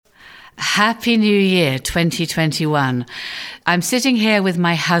Happy New Year 2021. I'm sitting here with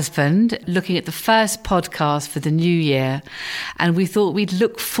my husband looking at the first podcast for the new year, and we thought we'd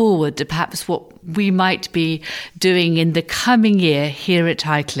look forward to perhaps what we might be doing in the coming year here at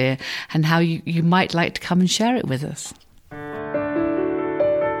Highclere and how you might like to come and share it with us.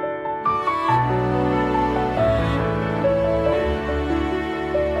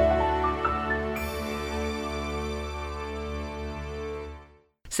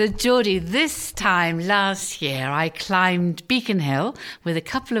 So, Geordie, this time last year, I climbed Beacon Hill with a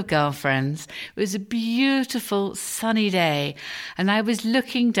couple of girlfriends. It was a beautiful sunny day, and I was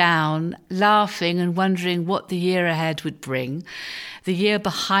looking down, laughing and wondering what the year ahead would bring. The year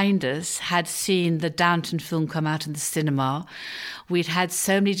behind us had seen the Downton film come out in the cinema. We'd had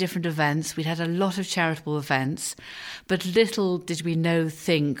so many different events. We'd had a lot of charitable events, but little did we know,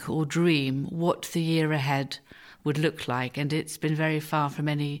 think or dream what the year ahead would look like, and it's been very far from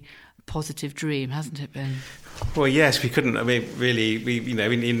any positive dream, hasn't it been? Well, yes, we couldn't. I mean, really,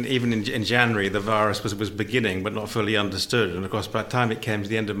 even in January, the virus was beginning, but not fully understood. And of course, by the time it came to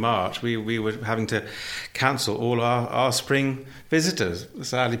the end of March, we were having to cancel all our spring visitors.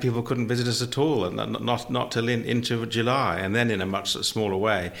 Sadly, people couldn't visit us at all, and not till into July, and then in a much smaller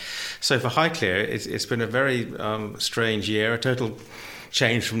way. So for Highclere, it's been a very strange year, a total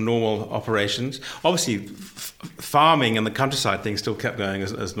change from normal operations. Obviously, farming and the countryside thing still kept going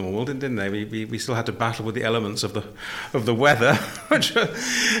as normal, didn't they? We still had to battle with the elements of the weather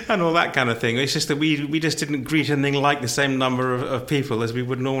and all that kind of thing. It's just that we just didn't greet anything like the same number of people as we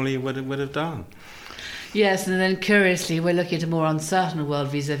would normally would have done. Yes, and then curiously, we're looking at a more uncertain world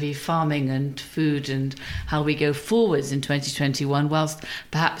vis-à-vis farming and food and how we go forwards in 2021, whilst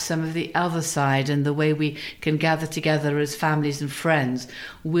perhaps some of the other side and the way we can gather together as families and friends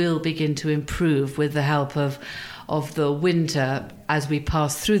will begin to improve with the help of the winter as we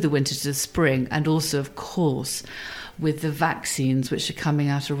pass through the winter to the spring, and also, of course, with the vaccines which are coming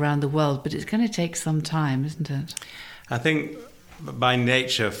out around the world. But it's going to take some time, isn't it? I think by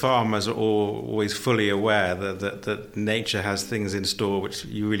nature, farmers are always fully aware that nature has things in store which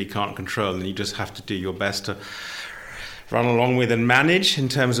you really can't control, and you just have to do your best to run along with and manage in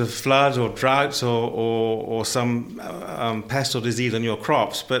terms of floods or droughts or some pest or disease on your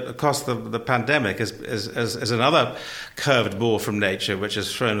crops. But of course, the pandemic is another curved ball from nature, which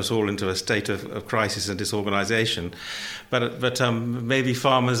has thrown us all into a state of crisis and disorganization. But maybe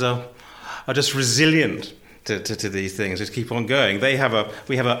farmers are just resilient to these things, just keep on going. We have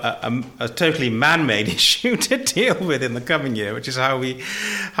a totally man-made issue to deal with in the coming year, which is how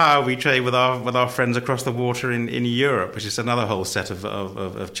we trade with our friends across the water in Europe, which is another whole set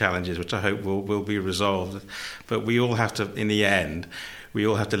of challenges, which I hope will be resolved. But we all have to, in the end,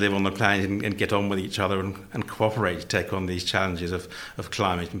 live on the planet and get on with each other and cooperate to take on these challenges of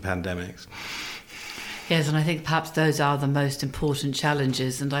climate and pandemics. Yes, and I think perhaps those are the most important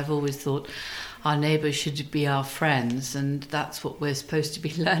challenges, and I've always thought our neighbours should be our friends, and that's what we're supposed to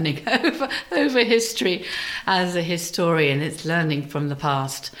be learning over history as a historian. It's learning from the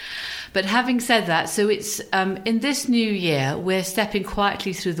past. But having said that, so it's in this new year, we're stepping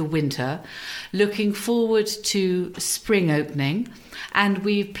quietly through the winter, looking forward to spring opening, and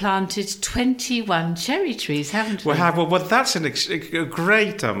we've planted 21 cherry trees, haven't we? Well, that's a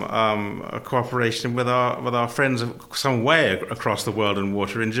great cooperation with our friends some way across the world and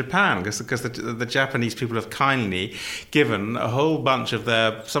water in Japan, because the Japanese people have kindly given a whole bunch of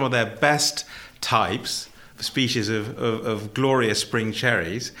some of their best types, species of glorious spring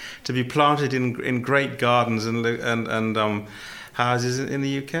cherries, to be planted in great gardens and houses in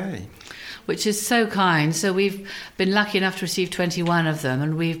the UK. Which is so kind. So we've been lucky enough to receive 21 of them,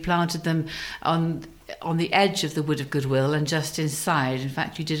 and we've planted them on the edge of the Wood of Goodwill and just inside. In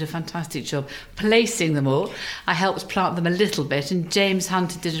fact, you did a fantastic job placing them all. I helped plant them a little bit, and James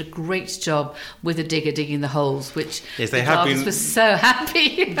Hunter did a great job with a digger digging the holes, which the gardeners were so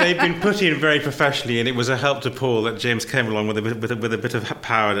happy. They've been put in very professionally, and it was a help to Paul that James came along with a bit of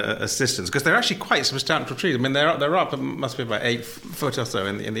powered assistance, because they're actually quite substantial trees. I mean, they're up, must be about 8 foot or so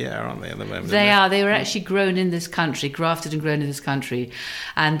in the air, aren't they, at the moment? They are. They were actually grown in this country, grafted and grown in this country,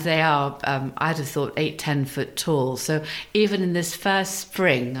 and they are, I'd have thought, 8-10 foot tall. So even in this first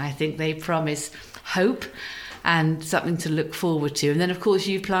spring, I think they promise hope and something to look forward to. And then, of course,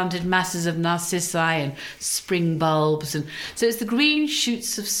 you've planted masses of narcissi and spring bulbs, and so it's the green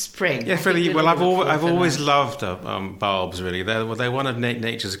shoots of spring. Yeah, really. Well, I've always loved bulbs. Really, they're one of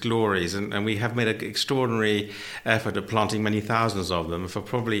nature's glories, and we have made an extraordinary effort at planting many thousands of them for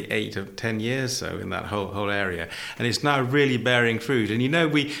probably 8 or 10 years so in that whole area, and it's now really bearing fruit. And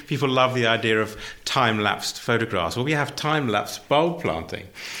people love the idea of time-lapsed photographs. Well, we have time-lapse bulb planting,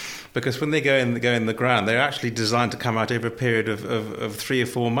 because when they go in the ground, they're actually designed to come out over a period of 3 or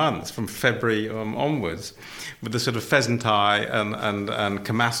 4 months, from February onwards, with the sort of pheasant eye and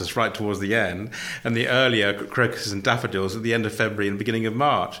camassus right towards the end, and the earlier crocuses and daffodils at the end of February and beginning of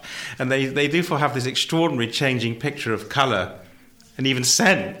March. And they therefore have this extraordinary changing picture of colour and even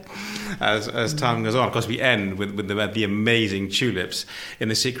scent as time goes on. Of course, we end with the amazing tulips in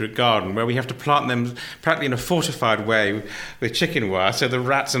the secret garden, where we have to plant them practically in a fortified way with chicken wire so the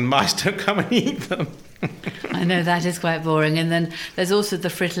rats and mice don't come and eat them. I know, that is quite boring. And then there's also the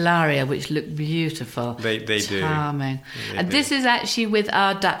fritillaria, which look beautiful. They do. Charming. And this is actually with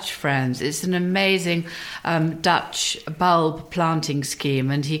our Dutch friends. It's an amazing Dutch bulb planting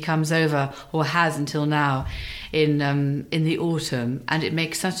scheme, and he comes over, or has until now, in the autumn, and it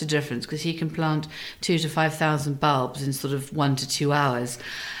makes such a difference because he can plant 2,000 to 5,000 bulbs in sort of 1 to 2 hours,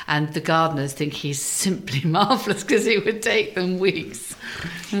 and the gardeners think he's simply marvellous because it would take them weeks.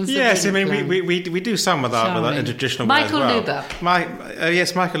 Yes, I mean we do some of that in traditional way as well. Luber.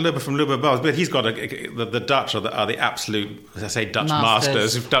 Yes, Michael Luber from Luber Bulbs, but he's got the Dutch are the absolute, as I say, Dutch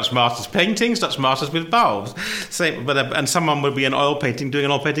masters paintings, Dutch masters with bulbs. And someone would be doing an oil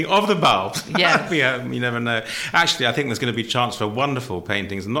painting of the bulbs. Yeah, you never know. Actually, I think there's going to be a chance for wonderful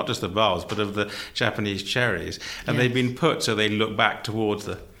paintings, not just the bulbs, but of the Japanese cherries, and they've been put so they look back towards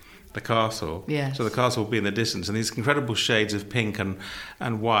the castle. Yes. So the castle will be in the distance, and these incredible shades of pink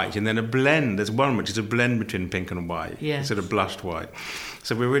and white, and then a blend. There's one which is a blend between pink and white, sort of blushed white.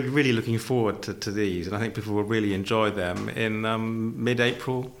 So we're really looking forward to these, and I think people will really enjoy them in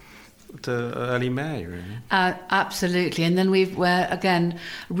mid-April to early May, really. Absolutely. And then we're again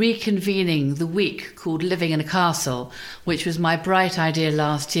reconvening the week called Living in a Castle, which was my bright idea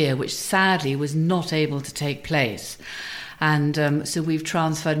last year, which sadly was not able to take place. And so we've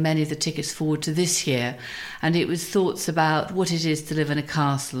transferred many of the tickets forward to this year. And it was thoughts about what it is to live in a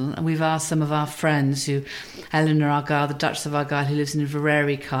castle. And we've asked some of our friends, Eleanor Argyle, the Duchess of Argyle, who lives in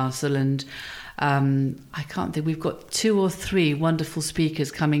Inverary Castle, and I can't think, we've got 2 or 3 wonderful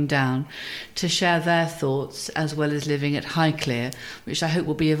speakers coming down to share their thoughts, as well as living at Highclere, which I hope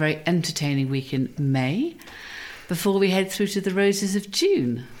will be a very entertaining week in May, before we head through to the roses of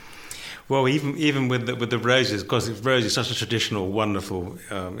June. Well, even with the roses, because rose is such a traditional, wonderful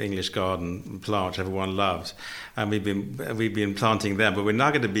English garden plant everyone loves, and we've been planting them. But we're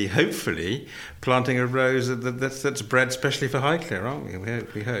now going to be hopefully planting a rose that's bred specially for Highclere, aren't we?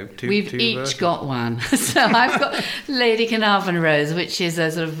 We hope. We've each versions. Got one. So I've got Lady Carnarvon rose, which is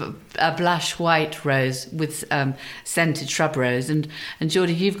a sort of a blush white rose with scented shrub rose, and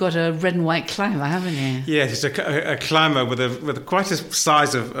Geordie, you've got a red and white climber, haven't you? Yes, it's a climber with quite a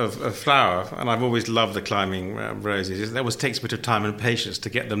size of flower. And I've always loved the climbing roses. It always takes a bit of time and patience to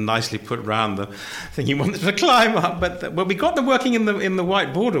get them nicely put round the thing you want them to climb up. But we got them working in the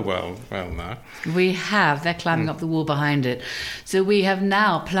white border well now. We have. They're climbing up the wall behind it. So we have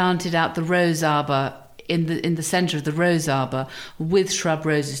now planted out the rose arbour in the centre of the rose arbour with shrub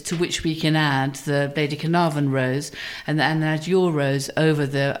roses, to which we can add the Lady Carnarvon rose and add your rose over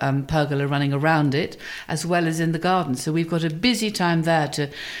the pergola running around it, as well as in the garden. So we've got a busy time there to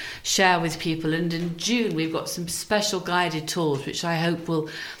share with people. And in June we've got some special guided tours, which I hope will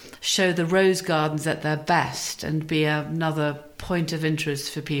show the rose gardens at their best and be another point of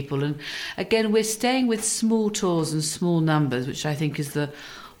interest for people. And again, we're staying with small tours and small numbers, which I think is the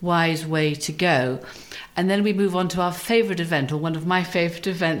wise way to go. And then we move on to our favourite event, or one of my favourite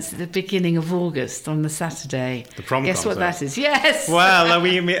events, at the beginning of August on the Saturday. The prom Guess concert. what that is? Yes! Well, I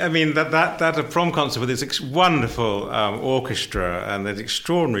mean that a prom concert with its wonderful orchestra and the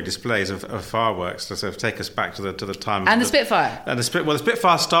extraordinary displays of fireworks to sort of take us back to the time. And the Spitfire. And the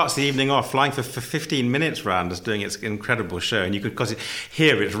Spitfire starts the evening off flying for 15 minutes round, just doing its incredible show. And you could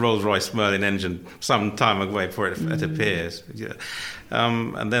hear its Rolls-Royce Merlin engine some time away before it appears. Yeah.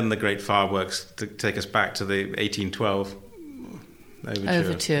 And then the great fireworks to take us back to the 1812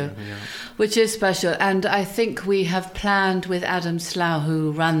 Overture. Yeah. Which is special. And I think we have planned with Adam Slough,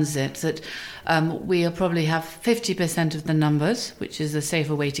 who runs it, that we'll probably have 50% of the numbers, which is a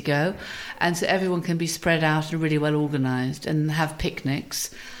safer way to go. And so everyone can be spread out and really well organised and have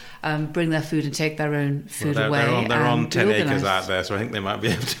picnics. Bring their food and take their own food away. They're on 10 acres out there, so I think they might be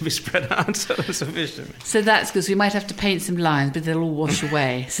able to be spread out sufficiently. So that's good. So we might have to paint some lines, but they'll all wash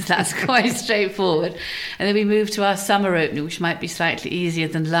away. So that's quite straightforward. And then we move to our summer opening, which might be slightly easier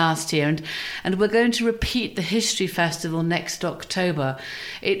than last year. And we're going to repeat the History Festival next October.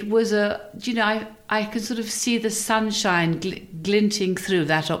 It was I could sort of see the sunshine glinting through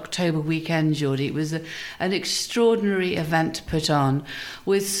that October weekend, Geordie. It was an extraordinary event to put on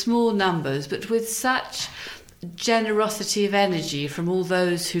with small numbers, but with such generosity of energy from all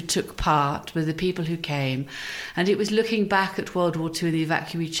those who took part, with the people who came. And it was looking back at World War II and the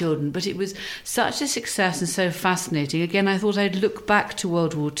evacuee children, but it was such a success and so fascinating. Again, I thought I'd look back to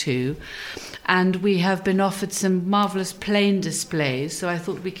World War II, and we have been offered some marvellous plane displays, so I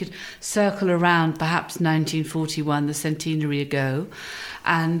thought we could circle around perhaps 1941, the centenary ago,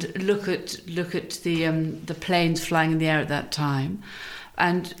 and look at the planes flying in the air at that time,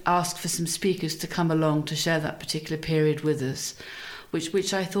 and ask for some speakers to come along to share that particular period with us,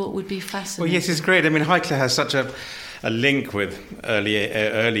 which I thought would be fascinating. Well, yes, it's great. I mean, Hickler has such a link with early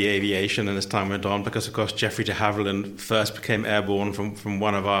aviation, and as time went on, because of course Geoffrey de Havilland first became airborne from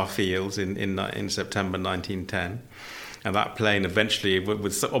one of our fields in September 1910. And that plane eventually,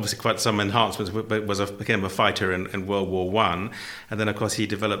 with obviously quite some enhancements, became a fighter in World War I. And then, of course, he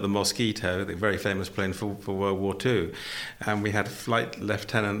developed the Mosquito, the very famous plane for World War II. And we had Flight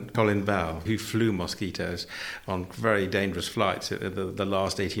Lieutenant Colin Bell, who flew Mosquitoes on very dangerous flights at the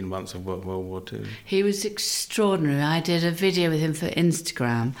last 18 months of World War II. He was extraordinary. I did a video with him for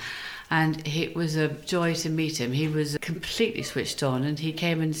Instagram, and it was a joy to meet him. He was completely switched on, and he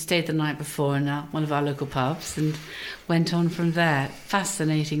came and stayed the night before in one of our local pubs and went on from there.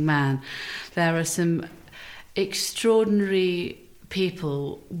 Fascinating man. There are some extraordinary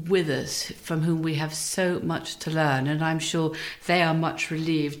people with us from whom we have so much to learn, and I'm sure they are much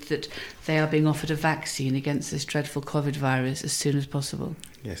relieved that they are being offered a vaccine against this dreadful COVID virus as soon as possible.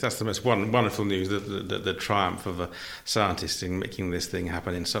 Yes, that's the most wonderful news, the triumph of a scientist in making this thing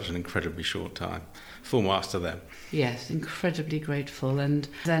happen in such an incredibly short time. Full marks to them. Yes, incredibly grateful. And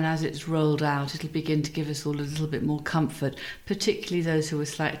then as it's rolled out, it'll begin to give us all a little bit more comfort, particularly those who are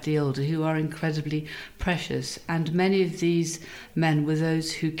slightly older, who are incredibly precious. And many of these men were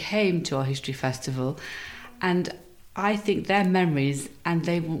those who came to our History Festival, and I think their memories and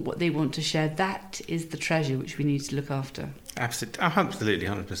what they want to share, that is the treasure which we need to look after. Absolutely,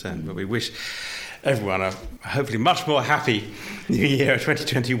 100%. But we wish everyone a hopefully much more happy New Year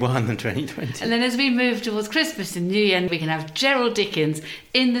 2021 than 2020. And then as we move towards Christmas and New Year, we can have Gerald Dickens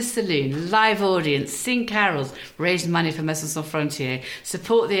in the saloon, live audience, sing carols, raise money for Maisons Sans Frontières,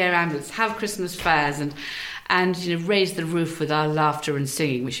 support the air ambulance, have Christmas fairs, and raise the roof with our laughter and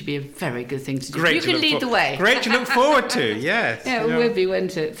singing, which would be a very good thing to do. You can lead the way. Great to look forward to, yes. Yeah, it would be,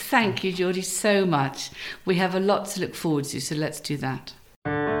 wouldn't it? Thank you, Geordie, so much. We have a lot to look forward to, so let's do that.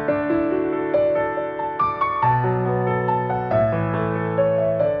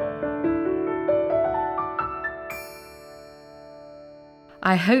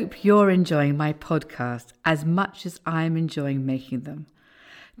 I hope you're enjoying my podcast as much as I'm enjoying making them.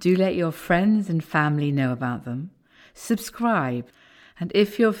 Do let your friends and family know about them. Subscribe. And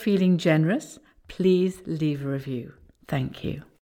if you're feeling generous, please leave a review. Thank you.